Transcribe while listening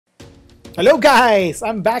Hello guys!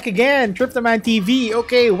 I'm back again, CryptoManTV.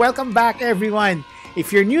 Okay, welcome back everyone.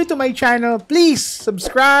 If you're new to my channel, please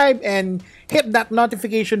subscribe and hit that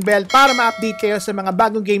notification bell para ma-update kayo sa mga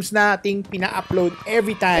bagong games na ating pina-upload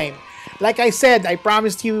every time. Like I said, I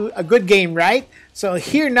promised you a good game, right? So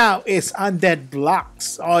here now is Undead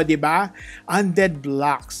Blocks. Oh, di ba? Undead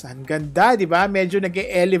Blocks. Ang ganda, di ba? Medyo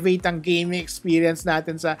nag-elevate ang gaming experience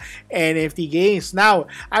natin sa NFT games. Now,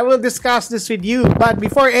 I will discuss this with you, but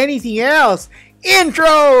before anything else,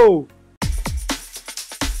 intro!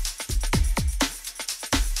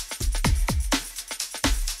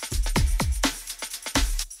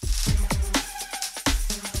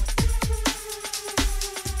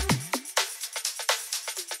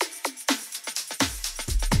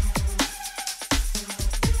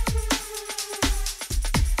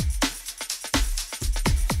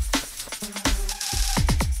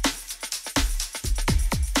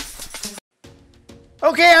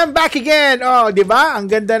 Okay, I'm back again. Oh, 'di ba? Ang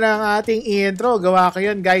ganda ng ating intro. Gawa ko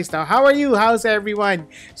 'yun, guys. Now, how are you? How's everyone?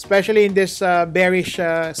 Especially in this bearish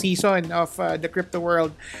season of the crypto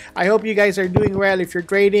world. I hope you guys are doing well. If you're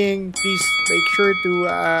trading, please make sure to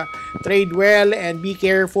trade well and be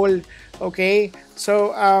careful. Okay?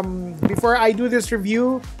 So, before I do this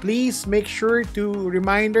review, please make sure to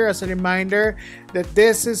as a reminder that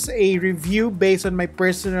this is a review based on my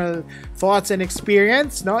personal thoughts and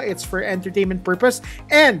experience, no? It's for entertainment purpose.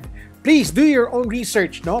 And please do your own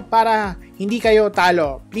research, no? Para hindi kayo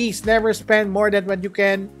talo. Please never spend more than what you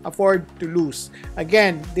can afford to lose.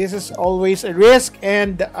 Again, this is always a risk,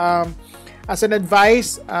 and as an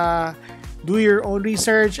advice, do your own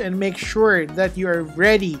research and make sure that you are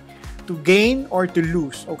ready to gain or to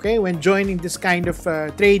lose, okay, when joining this kind of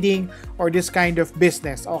trading or this kind of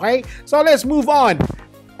business. Okay, so let's move on.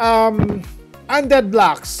 Undead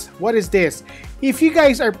Blocks, what is this? If you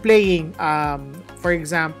guys are playing, for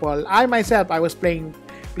example, I was playing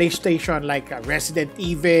PlayStation like Resident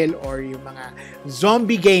Evil or yung mga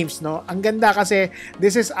zombie games, no? Ang ganda kasi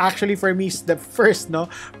this is actually for me the first, no,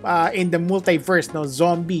 in the multiverse, no,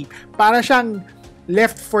 zombie. Para siyang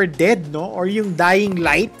Left 4 Dead, no, or yung Dying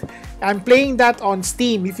Light. I'm playing that on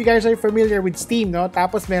Steam. If you guys are familiar with Steam, no,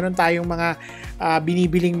 tapos meron tayong mga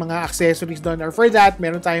binibiling mga accessories doon, or for that,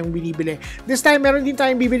 meron tayong binibili. This time, meron din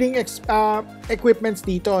tayong bibiling equipments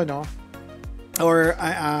dito, no, or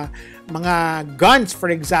mga guns, for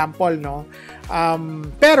example, no.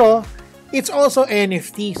 Pero, it's also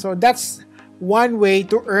NFT. So, that's one way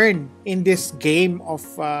to earn in this game of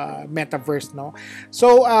metaverse, no.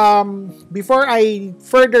 So, before I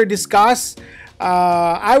further discuss,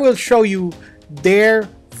 I will show you their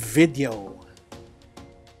video.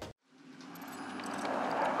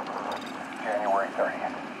 January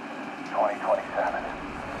 30th, 2027.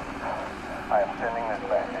 I am sending this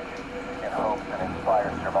message in hopes it inspires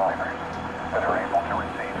survivors that are able to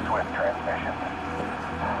receive swift transmissions.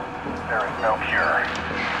 There is no cure.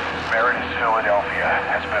 Meredith, Philadelphia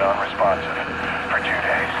has been unresponsive for 2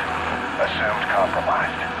 days. Assumed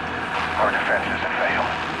compromised. Our defenses have failed.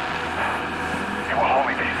 It will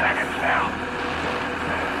only be seconds now.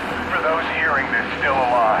 For those hearing this still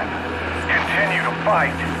alive, continue to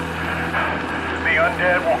fight. The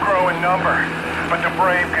undead will grow in number, but the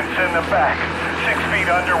brave can send them back 6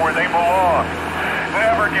 feet under where they belong.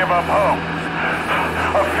 Never give up hope.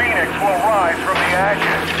 A phoenix will rise from the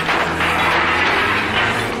ashes.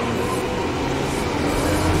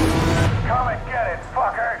 Come and get it,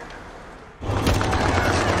 fuckers!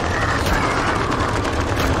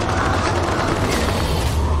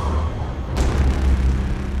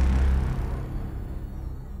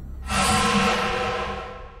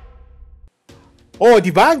 Oh,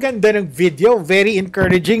 di ba? Ang ganda ng video. Very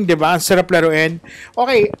encouraging, di ba? Ang sarap laruin.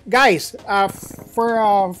 Okay, guys,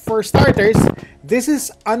 for starters, this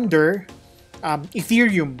is under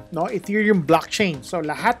Ethereum, no? Ethereum blockchain. So,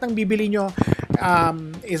 lahat ng bibili nyo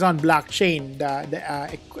is on blockchain. The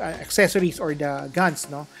accessories or the guns,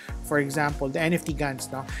 no? For example, the NFT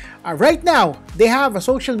guns, no? Right now, they have a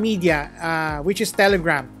social media, which is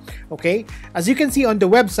Telegram, okay? As you can see on the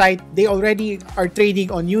website, they already are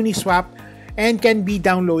trading on Uniswap and can be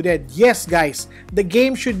downloaded. Yes, guys, the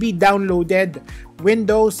game should be downloaded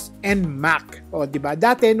Windows and Mac. O, diba?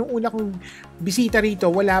 Dati, nung una kong bisita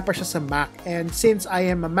rito, wala pa siya sa Mac. And since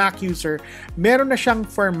I am a Mac user, meron na siyang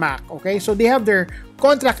for Mac. Okay? So, they have their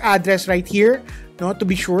contract address right here, no, to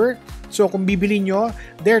be sure. So, kung bibili nyo,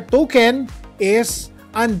 their token is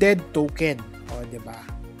Undead token. O, diba?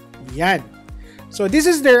 Yan. So, this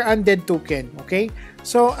is their Undead token. Okay?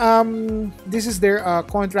 So, this is their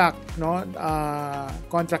contract, no?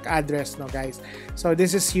 Contract address, no, guys. So,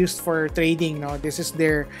 this is used for trading, no? This is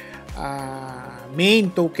their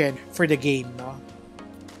main token for the game, no?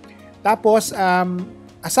 Tapos,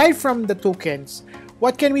 aside from the tokens,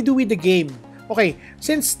 what can we do with the game? Okay,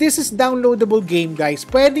 since this is downloadable game, guys,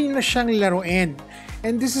 pwede na siyang laruin.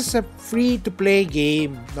 And this is a free-to-play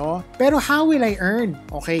game, no? Pero how will I earn?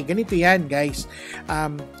 Okay, ganito yan, guys.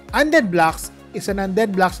 Undead Blocks is an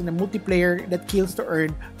Undead Blocks in a multiplayer that kills to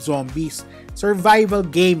earn zombies. Survival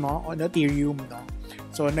game, on Ethereum, no?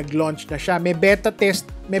 So, nag-launch na siya. May beta test,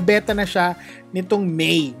 may beta na siya nitong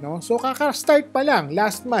May, no? So, kaka-start pa lang,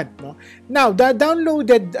 last month, no? Now, the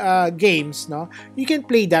downloaded games, no? You can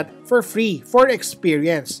play that for free, for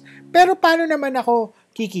experience. Pero, paano naman ako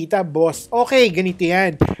kikita, boss? Okay, ganito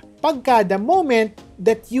yan. Pagka the moment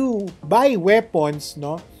that you buy weapons,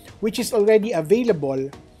 no? Which is already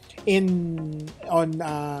available on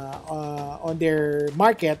their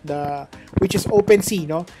market, which is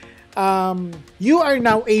OpenSea, no? You are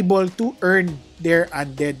now able to earn their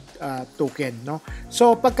undead token, no?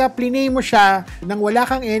 So, pagka plinay mo siya nang wala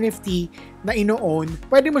kang NFT na ino-own,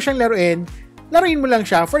 pwede mo siyang laruin mo lang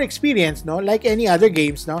siya for experience, no? Like any other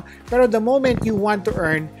games, no? Pero the moment you want to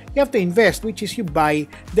earn, you have to invest, which is you buy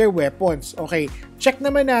their weapons. Okay, check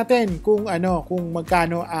naman natin kung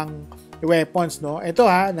magkano ang weapons, no? Ito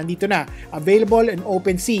nandito na. Available in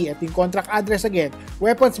OpenSea. Ito yung contract address again.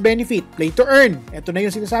 Weapons benefit, play to earn. Ito na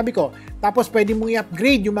yung sinasabi ko. Tapos pwede mong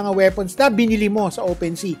i-upgrade yung mga weapons na binili mo sa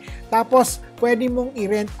OpenSea. Tapos pwede mong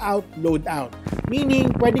i-rent out, load out. Meaning,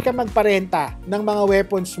 pwede ka magparenta ng mga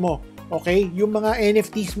weapons mo. Okay? Yung mga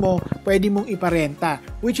NFTs mo, pwede mong iparenta.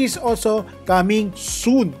 Which is also coming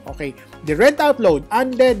soon. Okay? The rent out load,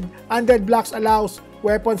 Undead Blocks allows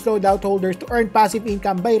weapons loadout holders to earn passive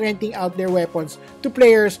income by renting out their weapons to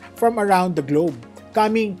players from around the globe.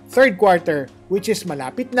 Coming third quarter, which is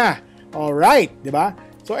malapit na. Alright, di ba?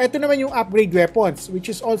 So, ito naman yung upgrade weapons, which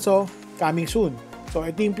is also coming soon. So,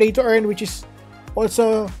 ito yung play to earn, which is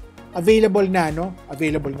also available na, no?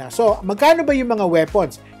 Available na. So, magkano ba yung mga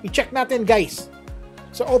weapons? I-check natin, guys,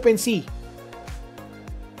 sa OpenSea.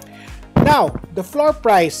 Now, the floor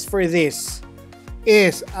price for this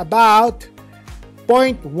is about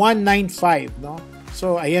 0.195, no?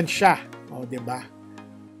 So, ayan siya. O, diba?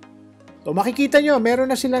 So, makikita nyo, meron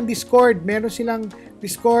na silang Discord. Meron silang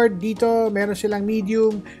Discord dito. Meron silang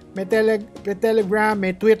Medium. May Telegram,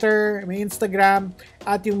 may Twitter, may Instagram,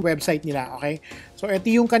 at yung website nila, okay? So, ito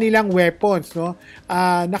yung kanilang weapons, no?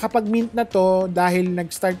 Nakapag-mint na to dahil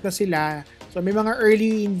nag-start na sila. So, may mga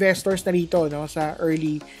early investors na rito, no? Sa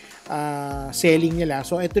early selling nila.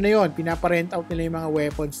 So, ito na yon, pinaparent out nila yung mga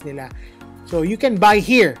weapons nila. So, you can buy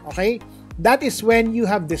here, okay? That is when you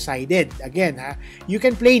have decided. Again, you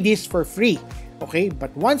can play this for free, okay?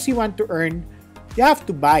 But once you want to earn, you have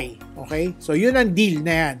to buy, okay? So, yun ang deal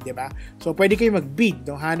na yan, di ba? So, pwede kayo mag-bid,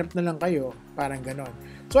 no? Hanap na lang kayo, parang ganon.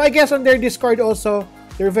 So, I guess on their Discord also,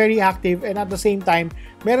 they're very active, and at the same time,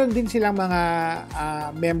 meron din silang mga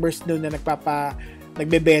members doon na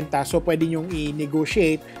nagbebenta, so pwede nyong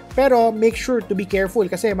i-negotiate. Pero make sure to be careful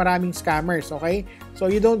kasi maraming scammers, okay?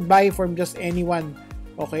 So you don't buy from just anyone,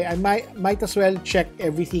 okay? I might as well check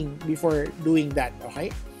everything before doing that,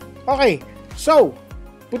 okay? Okay, so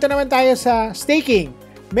punta naman tayo sa staking.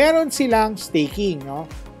 Meron silang staking, no?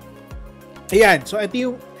 Ayan, so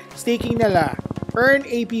ito yung staking nila. Earn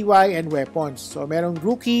APY and weapons. So merong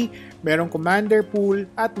rookie, merong commander pool,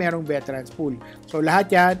 at merong veterans pool. So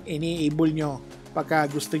lahat yan, ini-enable nyo pagka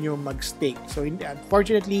gusto nyo mag-stake. So,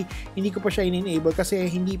 unfortunately, hindi ko pa siya in-enable kasi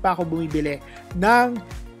hindi pa ako bumibili ng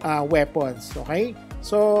weapons. Okay?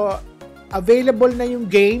 So, available na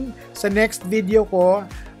yung game. Sa next video ko,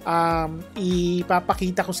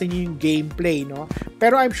 ipapakita ko sa inyo yung gameplay, no?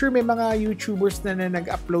 Pero I'm sure may mga YouTubers na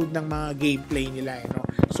nag-upload ng mga gameplay nila, no?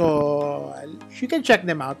 So, you can check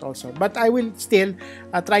them out also. But I will still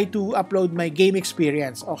try to upload my game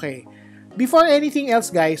experience. Okay. Before anything else,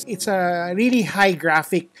 guys, it's a really high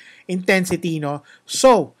graphic intensity, no?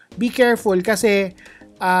 So, be careful kasi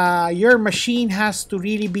your machine has to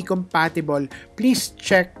really be compatible. Please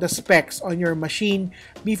check the specs on your machine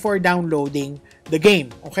before downloading the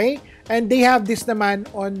game, okay? And they have this naman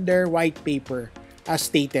on their white paper as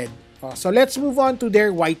stated. So, let's move on to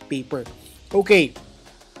their white paper. Okay.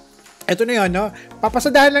 Ito na yun, no?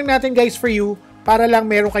 Papasadahan lang natin, guys, for you para lang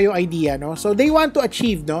meron kayong idea, no? So, they want to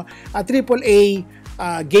achieve, no, a AAA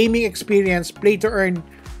gaming experience, play to earn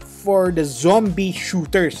for the zombie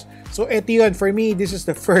shooters. So, ito yun. For me, this is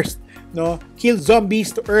the first, no? Kill zombies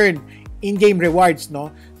to earn in-game rewards, no?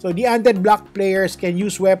 So, the Undead Block players can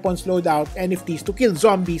use weapons loadout, NFTs to kill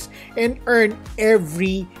zombies and earn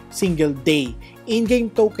every single day. In-game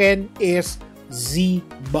token is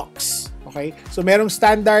Z-Bucks. Okay? So, merong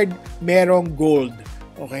standard, merong gold.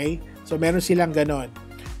 Okay? So meron silang ganon.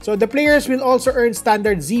 So the players will also earn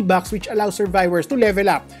standard Z-Bucks which allows survivors to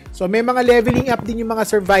level up. So may mga leveling up din yung mga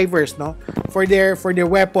survivors, no, for their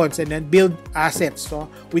weapons and then build assets,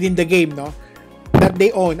 so within the game, no, that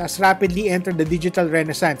they own as rapidly enter the digital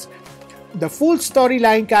renaissance. The full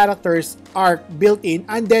storyline characters arc built in,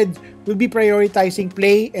 Undead will be prioritizing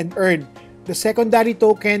play and earn, the secondary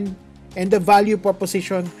token and the value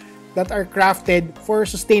proposition that are crafted for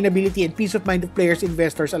sustainability and peace of mind of players,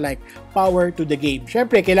 investors alike. Power to the game.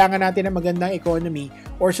 Syempre, kailangan natin ng magandang economy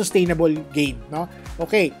or sustainable game, no?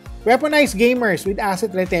 Okay. Weaponized gamers with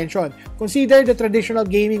asset retention. Consider the traditional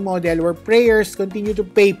gaming model where players continue to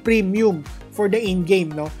pay premium for the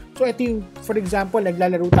in-game, no? So, ito yung, for example,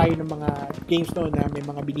 naglalaro tayo ng mga games, no, na may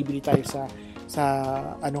mga binibili tayo sa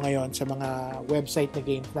ano ngayon, sa mga website na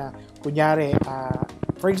games na, kunyari,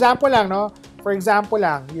 for example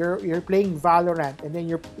lang, you're playing Valorant and then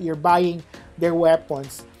you're buying their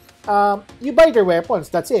weapons. You buy their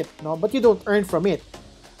weapons, that's it, no? But you don't earn from it.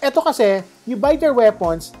 Ito kasi, you buy their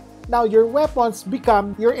weapons, now your weapons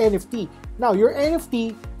become your NFT. Now, your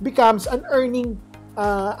NFT becomes an earning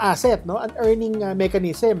asset, no? An earning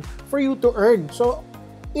mechanism for you to earn. So,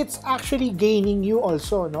 it's actually gaining you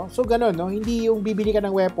also, no? So, ganun, no? Hindi yung bibili ka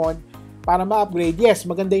ng weapon para ma-upgrade. Yes,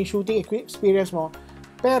 maganda yung shooting experience mo,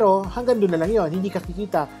 pero hanggang doon na lang yun, hindi ka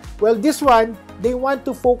kikita. Well, this one, they want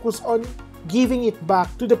to focus on giving it back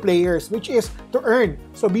to the players, which is to earn.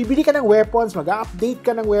 So, bibili ka ng weapons, mag-update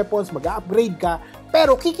ka ng weapons, mag-upgrade ka,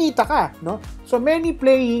 pero kikita ka, no? So, many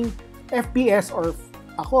playing FPS or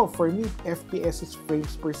for me, FPS is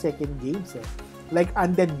frames per second games, like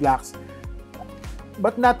Undead Blocks,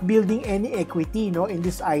 but not building any equity, no, in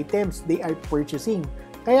these items they are purchasing.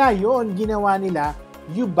 Kaya yun, ginawa nila,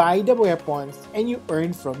 you buy the weapons and you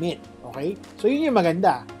earn from it. Okay? So, yun yung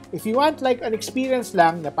maganda. If you want like an experience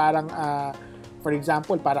lang na parang, for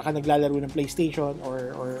example, para ka naglalaro ng PlayStation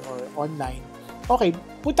or online, okay,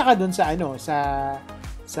 punta ka dun sa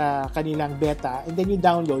kanilang beta and then you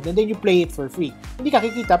download and then you play it for free. Hindi ka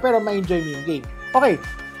kikita pero ma-enjoy mo yung game. Okay,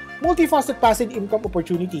 multifaceted passive income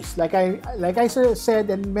opportunities. Like I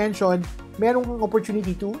said and mentioned, merong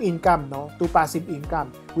opportunity to income, no? To passive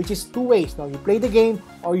income, which is two ways, no? You play the game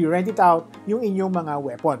or you rent it out yung inyong mga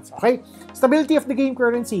weapons. Okay? Stability of the game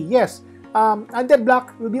currency. Yes, Undead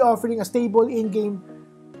Block will be offering a stable in-game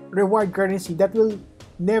reward currency that will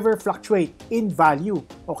never fluctuate in value.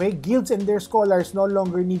 Okay? Guilds and their scholars no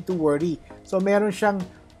longer need to worry. So, meron siyang,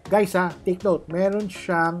 guys take note, meron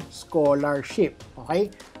siyang scholarship.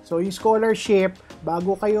 Okay? So, yung scholarship,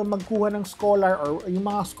 bago kayo magkuha ng scholar or yung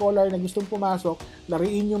mga scholar na gustong pumasok,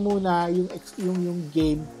 lariin nyo muna yung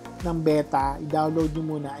game ng beta, i-download nyo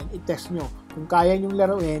muna and i-test nyo. Kung kaya nyong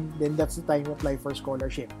laruin, then that's the time to apply for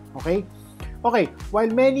scholarship. Okay? Okay, while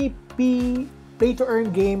many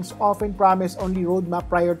play-to-earn games often promise only roadmap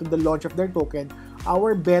prior to the launch of their token,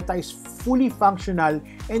 our beta is fully functional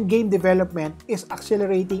and game development is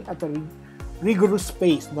accelerating at a rigorous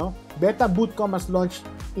pace, no? Beta Bootcamp was launched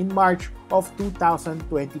in March of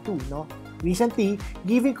 2022, no? Recently,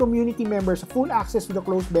 giving community members full access to the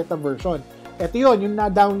closed beta version. Ito yun, yung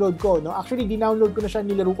na-download ko, no? Actually, di-download ko na siya,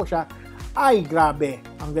 nilaro ko siya. Ay, grabe,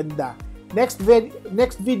 ang ganda. Next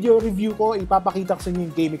video review ko, ipapakita ko sa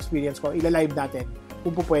inyo yung game experience ko. Ila-live natin,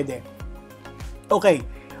 kung po pwede. Okay,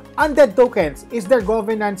 Undead tokens is their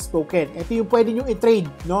governance token. Ito yung pwede nyo i-trade,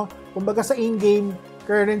 no? Kumbaga sa in-game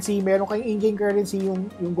currency, meron kayong in-game currency, yung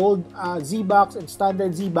gold Z-Bucks and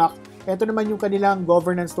standard Z-Bucks. Ito naman yung kanilang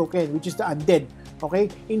governance token, which is the Undead.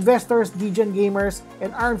 Okay? Investors, degen gamers,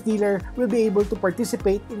 and arms dealer will be able to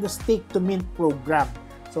participate in the stake to mint program.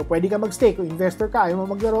 So, pwede ka mag-stake. Kung investor ka, ayaw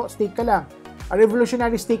mo maglaro, stake ka lang. A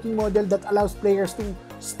revolutionary staking model that allows players to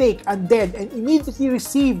stake Undead and immediately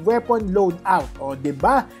receive weapon loadout. O,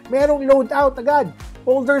 diba? Merong loadout agad.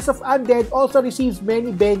 Holders of Undead also receives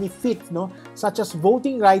many benefits, no? Such as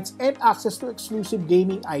voting rights and access to exclusive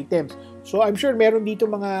gaming items. So, I'm sure meron dito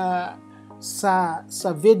mga sa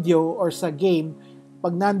video or sa game,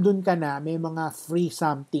 pag nandun ka na, may mga free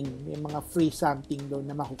something doon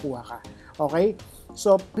na makukuha ka. Okay?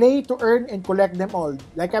 So, play to earn and collect them all.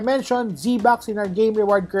 Like I mentioned, Z-Bucks in our game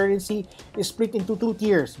reward currency is split into two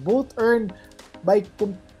tiers. Both earned by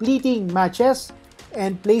completing matches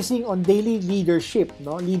and placing on daily leadership,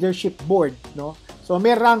 no? Leadership board, no? So,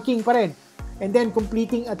 may ranking pa rin. And then,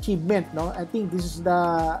 completing achievement, no? I think this is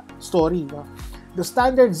the story, no? The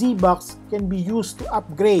standard Z-Bucks can be used to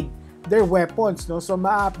upgrade their weapons, no? So,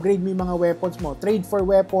 ma-upgrade mo yung mga weapons mo. Trade for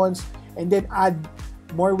weapons and then add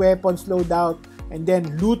more weapons loadout. And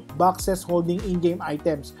then, loot boxes holding in-game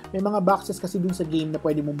items. May mga boxes kasi dun sa game na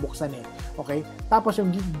pwede mong buksan eh. Okay? Tapos,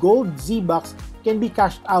 yung gold Z-box can be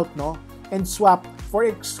cashed out, no? And swap for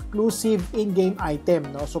exclusive in-game item,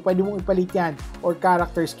 no? So, pwede mong ipalit yan or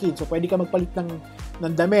character skin. So, pwede ka magpalit ng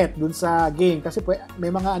damit dun sa game kasi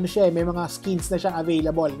may mga ano siya, may mga skins na siyang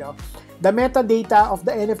available, no? The metadata of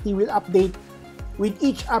the NFT will update with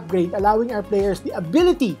each upgrade, allowing our players the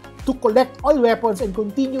ability to collect all weapons and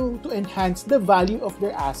continue to enhance the value of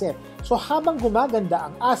their asset. So, habang gumaganda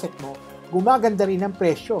ang asset mo, gumaganda rin ang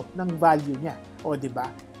presyo ng value niya. O, di ba?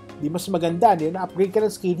 Di mas maganda, di na upgrade ka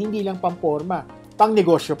ng skin, hindi lang pang-forma,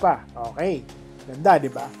 pang-negosyo pa. Okay. Ganda,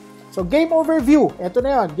 di ba? So, game overview. Ito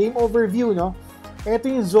na yun. Game overview, no? Ito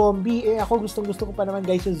yung zombie. Ako gustong-gusto ko pa naman,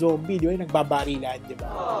 guys, yung zombie. Di ba? Yung nagbabarilan, di ba?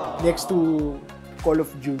 Next to Call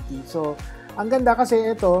of Duty. So, ang ganda kasi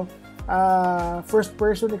ito,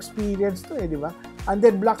 first-person experience to di ba?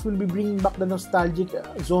 Undead Blocks will be bringing back the nostalgic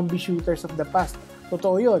zombie shooters of the past.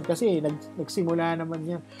 Totoo yun, kasi nagsimula naman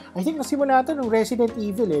yan. I think nagsimula ito nung Resident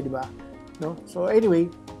Evil, di ba? No? So,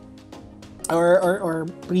 anyway, or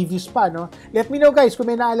previous pa, no? Let me know, guys,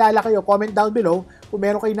 kung may naalala kayo, comment down below kung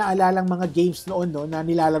meron kayo naalalang mga games noon, no, na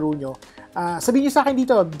nilalaro nyo. Sabihin nyo sa akin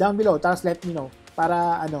dito, down below, tapos let me know,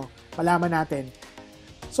 para, malaman natin.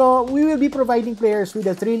 So, we will be providing players with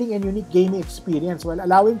a thrilling and unique gaming experience while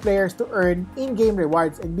allowing players to earn in-game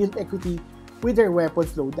rewards and build equity with their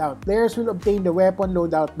weapons loadout. Players will obtain the weapon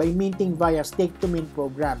loadout by minting via stake-to-mint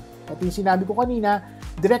program. At yung sinabi ko kanina,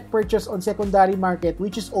 direct purchase on secondary market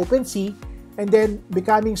which is OpenSea and then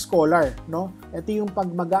becoming scholar, no? Ito yung pag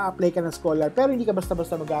mag-a-apply ka ng scholar. Pero hindi ka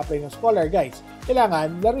basta-basta mag-a-apply ng scholar, guys.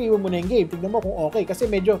 Kailangan, laruin mo muna yung game. Tignan mo kung okay. Kasi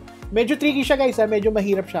medyo tricky siya, guys. Medyo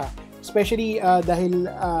mahirap siya. Especially dahil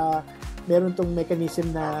meron tong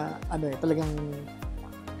mechanism na talagang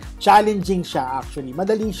challenging siya actually.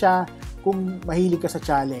 Madali siya kung mahilig ka sa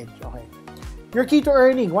challenge. Okay. Your key to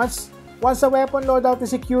earning. Once a weapon loadout is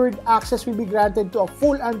secured, access will be granted to a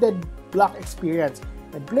full undead block experience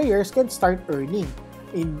and players can start earning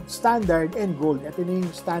in standard and gold. Ito na yung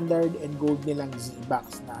standard and gold nilang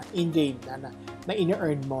Z-Box na in-game na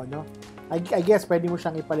ina-earn mo, no? I guess pwede mo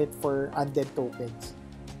siyang ipalit for undead tokens.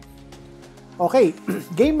 Okay,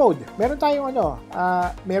 game mode. Meron tayong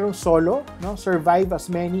merong solo, no? Survive as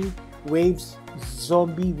many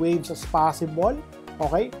zombie waves as possible.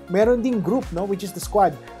 Okay? Meron ding group, no? Which is the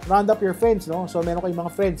squad. Round up your friends, no? So, meron kayong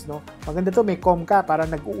mga friends, no? Maganda to, may com ka para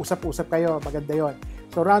nag-uusap-usap kayo. Maganda yon.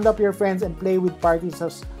 So, round up your friends and play with parties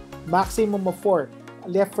as maximum of 4.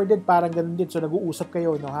 Left 4 Dead, parang ganun din. So, nag-uusap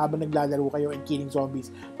kayo, no? Habang naglalaro kayo and killing zombies.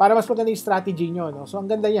 Para mas maganda yung strategy nyo, no? So, ang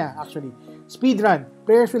ganda niya, actually. Speedrun.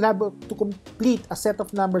 Players will have to complete a set of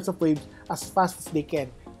numbers of waves as fast as they can.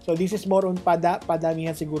 So, this is more on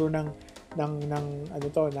padamihan siguro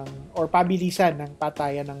or pabilisan ng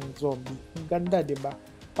patayan ng zombie. Ang ganda, di ba?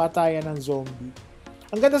 Patayan ng zombie.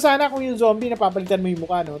 Ang ganda sana kung yung zombie, napapalitan mo yung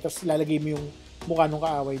mukha, no? Tapos lalagay mo yung mukha ng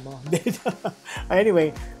kaaway mo.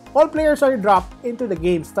 Anyway, all players are dropped into the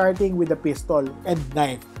game starting with a pistol and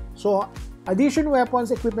knife. So, addition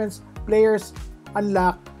weapons, equipments, players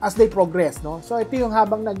unlock as they progress, no? So, ito yung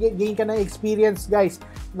habang nag-gain ka ng experience, guys,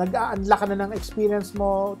 nag-unlock ka na ng experience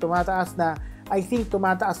mo, tumataas na, I think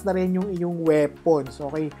tumataas na rin yung iyong weapons,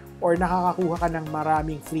 okay? Or nakakakuha ka ng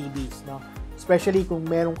maraming freebies, no? Especially kung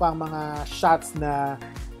meron kang mga shots na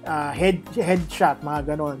headshot,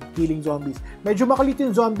 mga ganon, killing zombies. Medyo makulit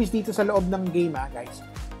yung zombies dito sa loob ng game, guys.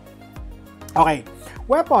 Okay.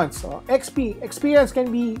 Weapons. So, XP. Experience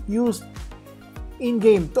can be used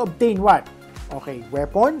in-game to obtain what? Okay.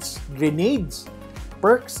 Weapons, grenades,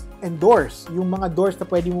 perks, and doors. Yung mga doors na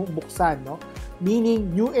pwede mo buksan, no? Meaning,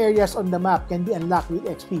 new areas on the map can be unlocked with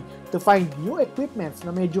XP to find new equipments na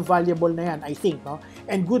medyo valuable na yan, I think, no?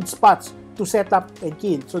 And good spots to set up and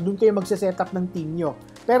kill. So, dun kayo magse-set up ng team nyo.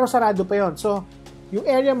 Pero sarado pa yon. So, yung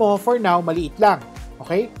area mo, for now, maliit lang.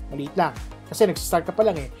 Okay? Maliit lang. Kasi nagsistart ka pa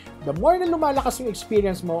lang eh. The more na lumalakas yung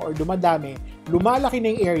experience mo or dumadami, lumalaki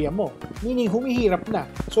na yung area mo. Meaning, humihirap na.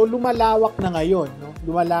 So, lumalawak na ngayon. No?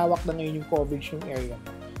 Lumalawak na ngayon yung coverage ng area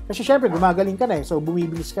mo. Kasi syempre, gumagaling ka na eh. So,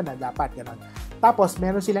 bumibilis ka na. Dapat, gano'n. Tapos,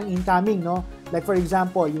 meron silang incoming, no? Like, for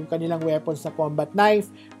example, yung kanilang weapons na combat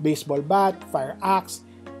knife, baseball bat, fire axe,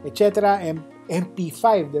 etc.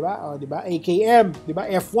 MP5, di ba? O, di ba? AKM, di ba?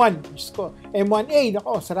 F1, Diyos ko. M1A,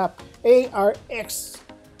 nako, sarap.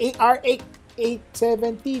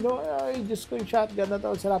 AR870, no? Ay, Diyos ko, yung shotgun na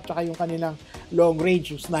to, sarap. Tsaka yung kanilang long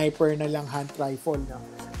range, yung sniper na lang hand rifle, no?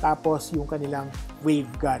 Tapos, yung kanilang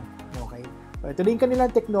wave gun, okay? So, ito din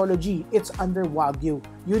kanilang technology. It's under Wagyu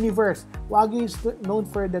Universe. Wagyu is known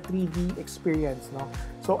for the 3D experience, no?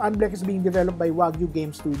 So, Unblocked is being developed by Wagyu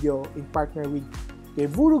Game Studio in partner with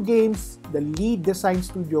Voodoo Games, the lead design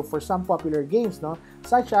studio for some popular games, no?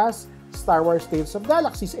 Such as Star Wars Tales of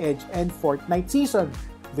Galaxy's Edge and Fortnite Season.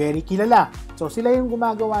 Very kilala. So, sila yung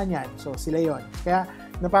gumagawa niyan. So, sila yon. Kaya,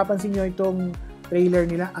 napapansin nyo itong trailer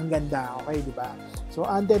nila, ang ganda. Okay, di ba? So,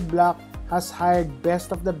 Undead Block has hired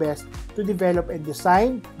best of the best to develop and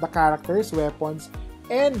design the characters, weapons,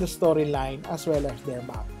 and the storyline as well as their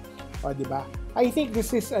map. O, di ba? I think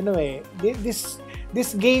this is, this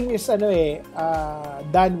game is,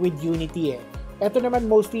 done with Unity, Ito naman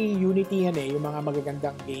mostly Unity yan yung mga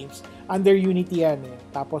magagandang games. Under Unity yan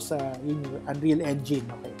Tapos yung Unreal Engine,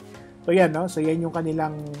 okay. So yan, no? So yan yung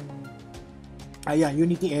kanilang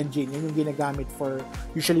Unity Engine. Yan yung ginagamit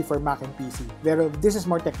usually for Mac and PC. Pero this is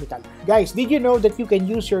more technical. Guys, did you know that you can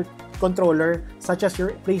use your controller such as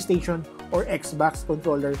your PlayStation or Xbox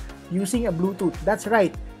controller using a Bluetooth? That's right.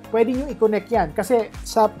 Pwede nyo i-connect yan. Kasi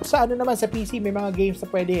sa PC, may mga games na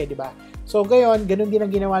pwede di ba? So, ganun din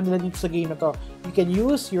ang ginawa nila dito sa game na to. You can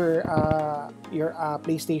use your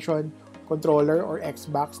PlayStation controller or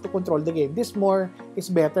Xbox to control the game. This more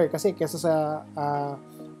is better kasi kesa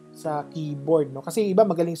sa keyboard, no? Kasi iba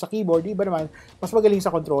magaling sa keyboard, iba naman mas magaling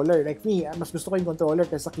sa controller. Like me, mas gusto ko yung controller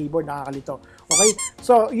kaysa sa keyboard, nakakalito. Okay?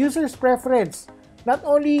 So, user's preference. Not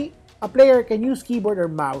only a player can use keyboard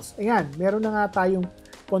or mouse. Ayan, meron na nga tayong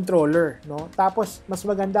controller, no? Tapos, mas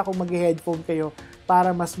maganda kung mag-headphone kayo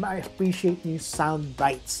para mas ma-appreciate yung sound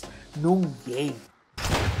bites nung game.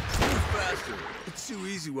 Move faster. It's too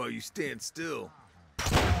easy while you stand still.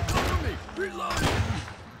 Cover me. Reload.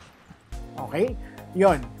 Okay?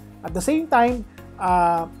 Yon. At the same time,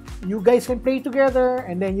 you guys can play together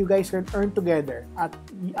and then you guys can earn together. At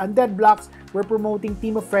Undead Blocks, we're promoting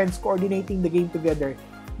team of friends coordinating the game together.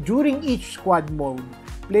 During each squad mode,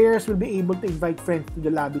 players will be able to invite friends to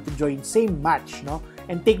the lobby to join same match, no?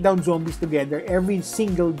 And take down zombies together every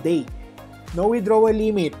single day. No withdrawal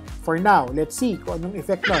limit. For now, let's see kung anong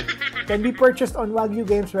effect nun. Can be purchased on Wagyu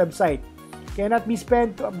Games website. Cannot be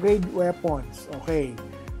spent to upgrade weapons. Okay.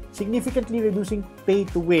 Significantly reducing pay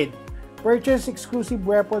to win. Purchase exclusive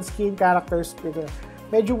weapon skin characters.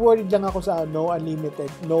 Medyo worried lang ako sa no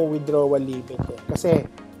unlimited, no withdrawal limit. Kasi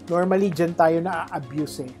normally dyan tayo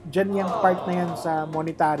na-abuse Dyan yung part na yan sa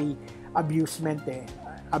monetary abusement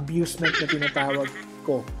Abusement na tinatawag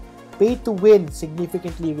ko. Pay to win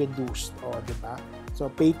significantly reduced. O, diba?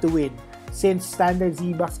 So, pay to win. Since standard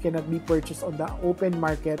Z-Bucks cannot be purchased on the open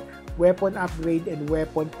market, weapon upgrade and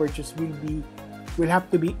weapon purchase will have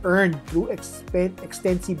to be earned through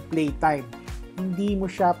extensive playtime. Hindi mo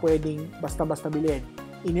siya pwedeng basta-basta bilhin.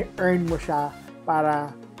 Ini-earn mo siya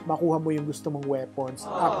para makuha mo yung gusto mong weapons,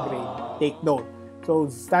 upgrade. Take note. So,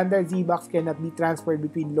 standard Z-Bucks cannot be transferred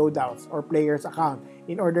between loadouts or players' account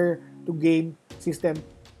in order to game system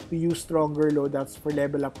to use stronger loadouts for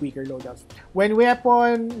level up weaker loadouts. When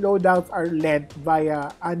weapon loadouts are lent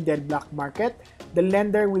via Undead Block Market, the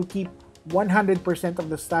lender will keep 100%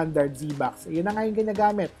 of the standard Z-Bucks. Yun na nga yung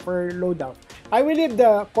ginagamit for loadout. I will leave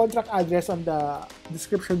the contract address on the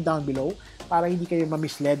description down below para hindi kayo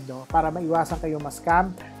ma-misled, no? Para maiwasan kayo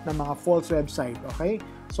ma-scam ng mga false website, okay?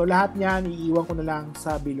 So, lahat niyan, iiwan ko na lang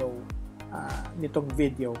sa below nitong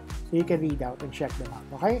video. So, you can read out and check them out,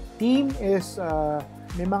 okay? Team is,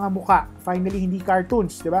 may mga muka. Finally, hindi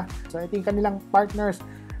cartoons, di ba? So, ito yung kanilang partners.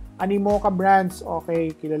 Animoca Brands,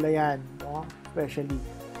 okay, kilala yan, no? Especially.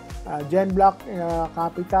 Genblock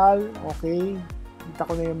Capital, okay. Kita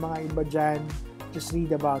ko na yung mga iba dyan. Just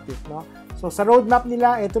read about it, no? So, sa roadmap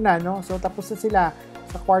nila, ito na, no? So, tapos na sila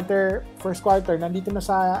sa first quarter. Nandito na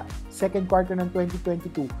sa second quarter ng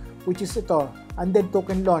 2022, which is ito, Undead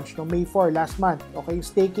Token Launch, no? May 4, last month. Okay,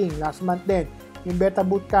 staking, last month din. Yung Beta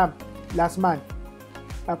Bootcamp, last month.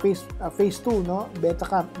 Phase 2, no? Beta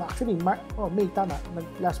Camp. Actually, May, tama.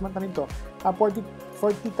 Last month na rin to.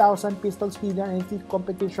 40,000 pistol speeder NFT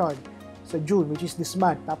competition sa June, which is this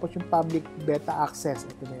month. Tapos yung public beta access,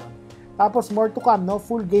 ito na yun. Tapos more to come, no?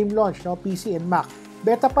 Full game launch, no? PC and Mac.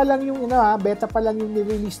 Beta pa lang yung beta pa lang yung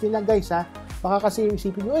ni-release nila, guys, ha. Baka kasi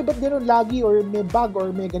isipin niyo, ba't gano'n laggy or may bug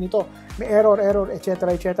or may ganito, may error,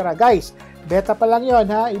 etc. Guys, beta pa lang 'yon,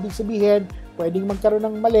 ha. Ibig sabihin, pwedeng magkaroon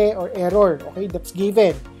ng mali or error. Okay, that's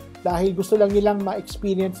given. Dahil gusto lang nilang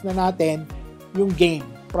ma-experience na natin yung game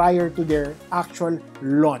prior to their actual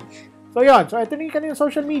launch. So, yun. So, ito na yung kanilang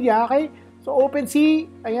social media, okay? So, OpenSea,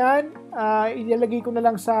 ayan, ilalagay ko na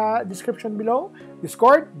lang sa description below.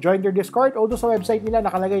 Discord, join their Discord. Although sa website nila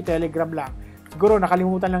nakalagay Telegram lang. Siguro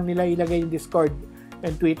nakalimutan lang nila ilagay yung Discord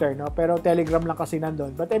and Twitter, no? Pero Telegram lang kasi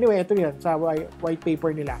nandun. But anyway, ito yan, sa white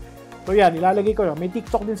paper nila. So yan, ilalagay ko yun. May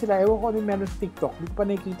TikTok din sila. Ewan ko ano meron sa TikTok. Hindi ko pa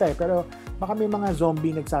nakikita eh. Pero baka may mga zombie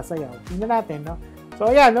nagsasayaw. Tingnan natin, no? So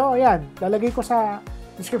ayan, no? Ayan. Lalagay ko sa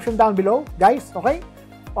description down below. Guys, okay?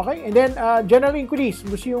 Okay? And then, general inquiries.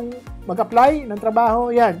 Gusto yung mag-apply ng trabaho.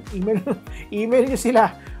 Yan. Email nyo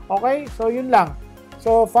sila. Okay? So, yun lang.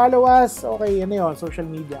 So, follow us. Okay, yan yun. Social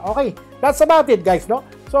media. Okay. That's about it, guys, no?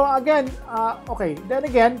 So, again, okay. Then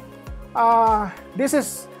again, this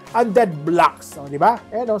is Undead Blocks, di ba?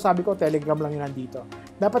 Eh, no, sabi ko, Telegram lang yun nandito.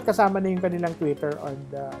 Dapat kasama na yung kanilang Twitter on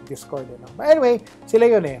the Discord. No? But anyway, sila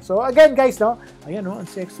yun eh. So, again, guys, no? Ayan, no?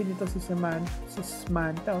 Ang sexy nito si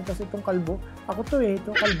Samantha. Kasi itong kalbo. Ako to eh,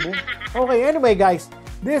 itong kalbo. Okay, anyway, guys.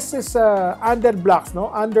 This is Undead Blocks,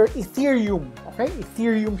 no? Under Ethereum. Okay?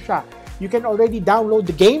 Ethereum siya. You can already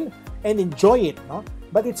download the game and enjoy it, no?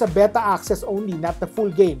 But it's a beta access only, not the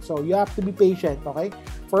full game. So, you have to be patient, okay?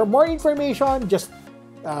 For more information, just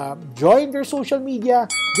join their social media,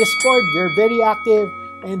 Discord, they're very active,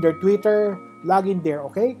 and their Twitter, log in there,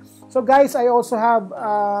 okay? So guys, I also have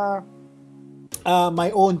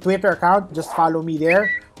my own Twitter account. Just follow me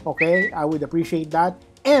there, okay? I would appreciate that.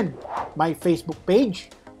 And my Facebook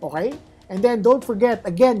page, okay? And then don't forget,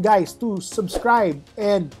 again guys, to subscribe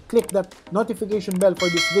and click that notification bell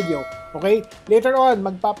for this video, okay? Later on,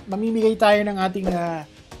 mamimigay tayo ng ating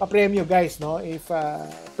pa-premyo guys, no? If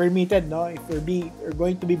permitted, no? If we're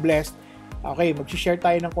going to be blessed, okay, mag-share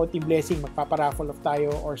tayo ng konting blessing, magpaparaffle off tayo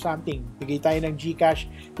or something. Bigay tayo ng GCash.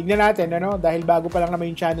 Tignan natin, ano? Dahil bago pa lang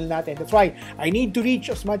naman yung channel natin. That's why I need to reach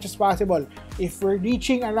as much as possible. If we're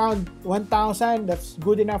reaching around 1,000, that's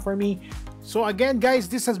good enough for me. So again, guys,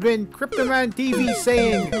 this has been CryptoManTV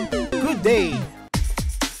saying good day.